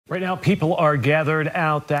Right now, people are gathered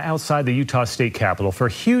outside the Utah State Capitol for a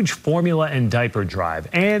huge formula and diaper drive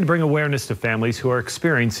and bring awareness to families who are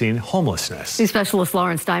experiencing homelessness. News specialist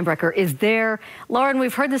Lauren Steinbrecher is there. Lauren,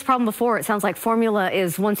 we've heard this problem before. It sounds like formula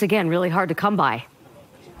is once again really hard to come by.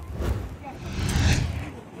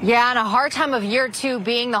 Yeah, and a hard time of year, too,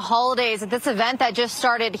 being the holidays. At this event that just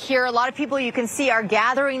started here, a lot of people you can see are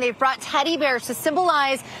gathering. They've brought teddy bears to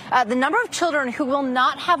symbolize the number of children who will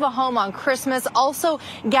not have a home on Christmas, also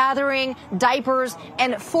gathering diapers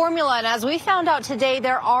and formula. And as we found out today,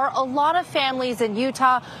 there are a lot of families in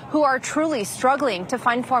Utah who are truly struggling to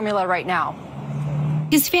find formula right now.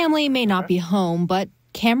 His family may not be home, but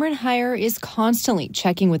Cameron Heyer is constantly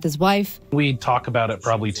checking with his wife. We talk about it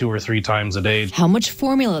probably 2 or 3 times a day. How much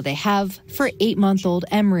formula they have for 8-month-old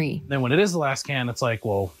Emery. Then when it is the last can, it's like,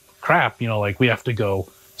 well, crap, like we have to go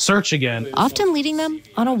search again. Often leading them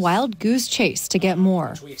on a wild goose chase to get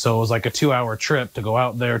more. So it was like a 2-hour trip to go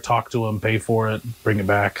out there, talk to him, pay for it, bring it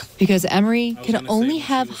back. Because Emery can only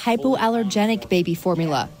have hypoallergenic baby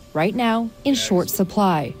formula right now in short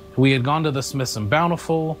supply. We had gone to the Smiths in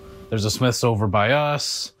Bountiful. There's a Smith's over by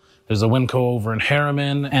us. There's a Winco over in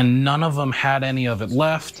Harriman, and none of them had any of it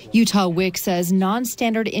left. Utah WIC says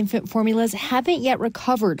non-standard infant formulas haven't yet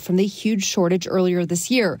recovered from the huge shortage earlier this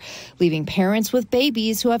year, leaving parents with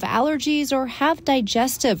babies who have allergies or have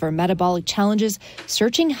digestive or metabolic challenges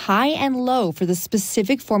searching high and low for the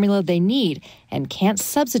specific formula they need and can't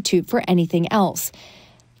substitute for anything else.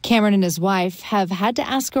 Cameron and his wife have had to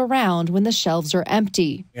ask around when the shelves are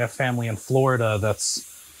empty. We have family in Florida that's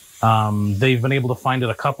they've been able to find it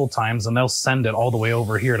a couple times, and they'll send it all the way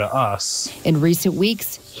over here to us. In recent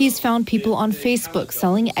weeks, he's found people on Facebook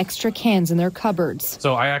selling extra cans in their cupboards.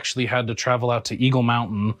 So I actually had to travel out to Eagle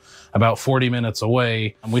Mountain, about 40 minutes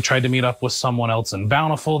away. And we tried to meet up with someone else in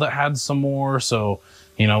Bountiful that had some more. So,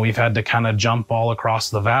 we've had to kind of jump all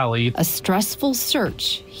across the valley. A stressful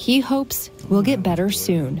search he hopes will get better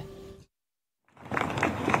soon.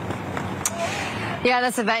 Yeah,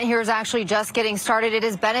 this event here is actually just getting started. It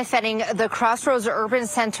is benefiting the Crossroads Urban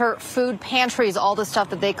Center food pantries, all the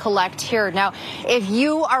stuff that they collect here. Now, if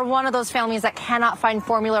you are one of those families that cannot find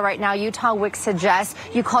formula right now, Utah WIC suggests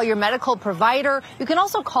you call your medical provider. You can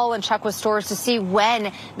also call and check with stores to see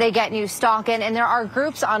when they get new stock in. And there are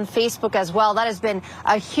groups on Facebook as well. That has been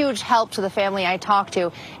a huge help to the family I talked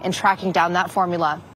to in tracking down that formula.